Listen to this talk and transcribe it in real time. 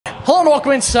Hello and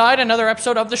welcome inside another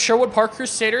episode of the Sherwood Park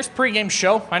Crusaders pregame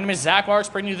show. My name is Zach Lars,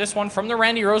 bringing you this one from the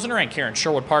Randy Rosen Rink here in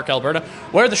Sherwood Park, Alberta,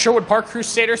 where the Sherwood Park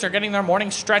Crusaders are getting their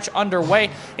morning stretch underway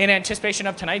in anticipation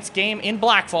of tonight's game in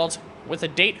Blackfalds with a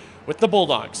date with the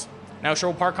Bulldogs. Now,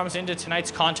 Sherwood Park comes into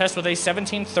tonight's contest with a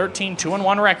 17-13,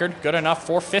 2-1 record, good enough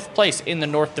for 5th place in the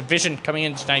North Division coming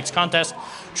into tonight's contest,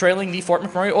 trailing the Fort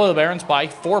McMurray Oil Barons by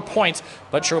 4 points.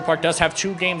 But Sherwood Park does have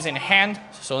 2 games in hand,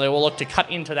 so they will look to cut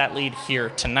into that lead here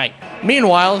tonight.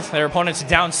 Meanwhile, their opponents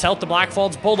down south, the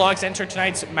Blackfalds Bulldogs, enter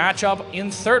tonight's matchup in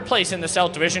 3rd place in the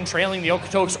South Division, trailing the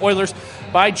Okotoks Oilers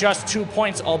by just 2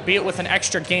 points, albeit with an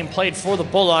extra game played for the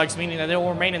Bulldogs, meaning that they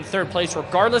will remain in 3rd place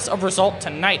regardless of result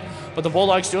tonight. But the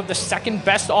Bulldogs do have the second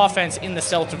best offense in the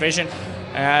South Division,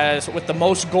 as with the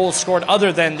most goals scored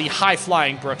other than the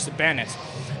high-flying Brooks Bandits.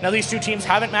 Now, these two teams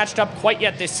haven't matched up quite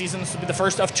yet this season. This will be the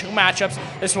first of 2 matchups.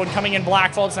 This one coming in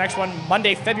Blackfalds, next one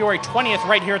Monday, February 20th,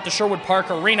 right here at the Sherwood Park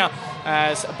Arena,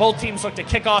 as both teams look to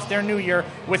kick off their new year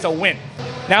with a win.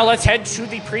 Now let's head to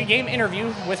the pregame interview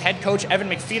with head coach Evan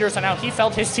McFeeters on how he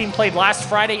felt his team played last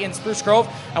Friday in Spruce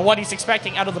Grove and what he's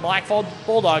expecting out of the Blackfalds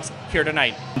Bulldogs here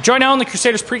tonight. Joined now on the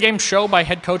Crusaders pregame show by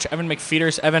head coach Evan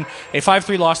McFeeters. Evan, a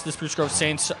 5-3 loss to the Spruce Grove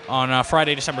Saints on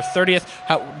Friday, December 30th.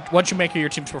 What'd you make of your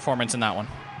team's performance in that one?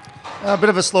 A bit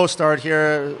of a slow start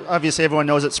here. Obviously, everyone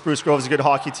knows that Spruce Grove is a good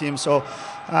hockey team, so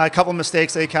a couple of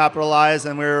mistakes they capitalized,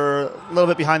 and we were a little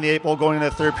bit behind the 8 ball going into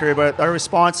the 3rd period. But our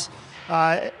response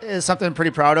is something I'm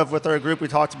pretty proud of with our group. We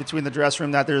talked between the dressing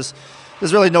room that there's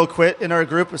really no quit in our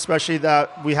group, especially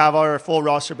that we have our full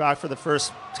roster back for the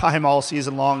first time all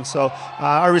season long. So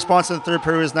our response in the 3rd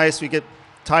period was nice. We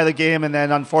tie the game, and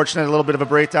then unfortunately a little bit of a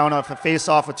breakdown off a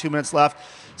face-off with 2 minutes left.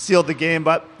 Sealed the game,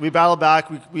 but we battled back.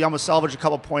 We almost salvaged a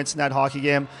couple points in that hockey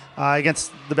game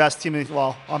against the best team,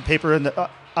 well, on paper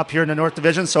up here in the North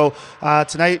Division. So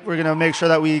tonight we're going to make sure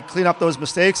that we clean up those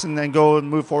mistakes and then go and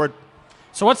move forward.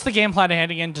 So what's the game plan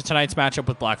heading into tonight's matchup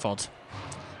with Blackfalds?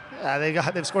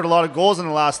 They've scored a lot of goals in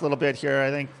the last little bit here.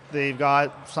 I think they've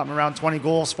got something around 20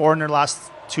 goals for in their last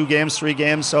 3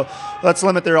 games. So let's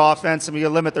limit their offense, and we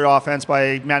can limit their offense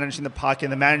by managing the puck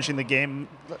and managing the game.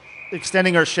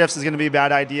 Extending our shifts is going to be a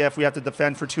bad idea if we have to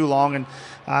defend for too long,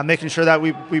 and making sure that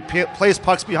we place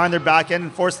pucks behind their back end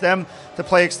and force them to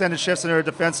play extended shifts in our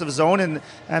defensive zone,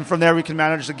 and from there we can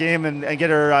manage the game and get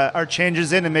our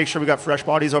changes in and make sure we got fresh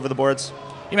bodies over the boards.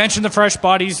 You mentioned the fresh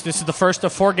bodies. This is the first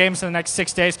of 4 games in the next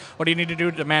 6 days. What do you need to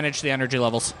do to manage the energy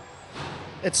levels?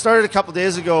 It started a couple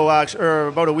days ago, or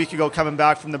about a week ago, coming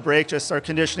back from the break, just our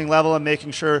conditioning level and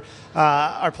making sure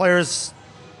our players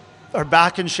are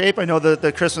back in shape. I know that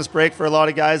the Christmas break for a lot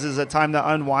of guys is a time to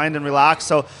unwind and relax.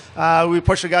 So we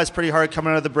pushed the guys pretty hard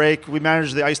coming out of the break. We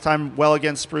managed the ice time well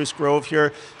against Spruce Grove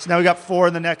here. So now we got 4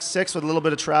 in the next 6 with a little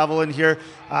bit of travel in here.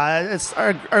 It's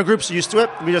our group's used to it.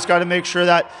 We just got to make sure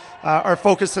that our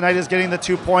focus tonight is getting the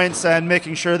 2 points and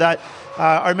making sure that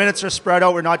our minutes are spread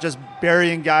out. We're not just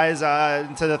burying guys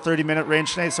into the 30-minute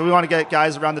range tonight. So we want to get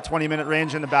guys around the 20-minute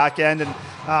range in the back end, and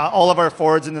all of our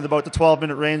forwards into about the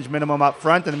 12-minute range minimum up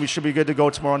front, and we should be good to go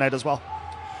tomorrow night as well.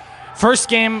 First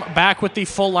game back with the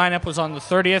full lineup was on the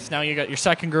 30th. Now you got your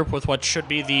second group with what should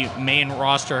be the main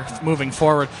roster moving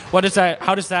forward. How does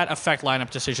that affect lineup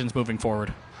decisions moving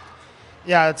forward?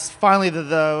 Yeah, it's finally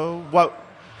what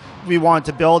we wanted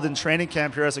to build in training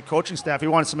camp here as a coaching staff. We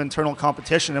wanted some internal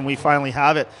competition, and we finally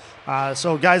have it.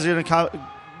 So guys are going to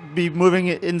be moving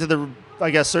into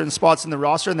certain spots in the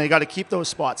roster, and they got to keep those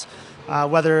spots.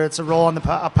 Whether it's a role on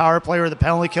a power play or the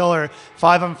penalty kill or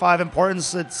 5-on-5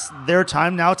 importance, it's their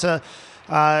time now to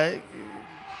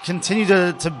continue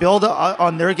to build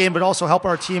on their game, but also help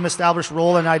our team establish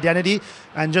role and identity.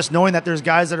 And just knowing that there's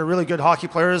guys that are really good hockey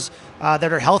players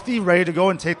that are healthy, ready to go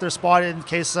and take their spot in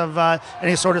case of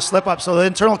any sort of slip up. So the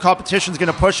internal competition is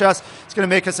going to push us. It's going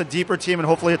to make us a deeper team and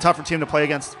hopefully a tougher team to play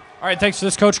against. All right, thanks for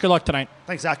this, Coach. Good luck tonight.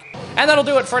 Thanks, Zach. And that'll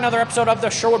do it for another episode of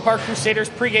the Sherwood Park Crusaders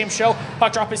pregame show.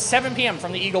 Puck drop is 7 p.m.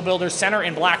 from the Eagle Builders Center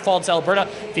in Blackfalds, Alberta.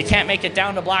 If you can't make it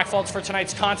down to Blackfalds for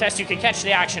tonight's contest, you can catch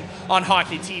the action on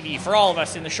Hockey TV. For all of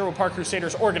us in the Sherwood Park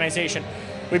Crusaders organization,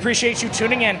 we appreciate you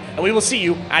tuning in, and we will see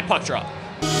you at puck drop.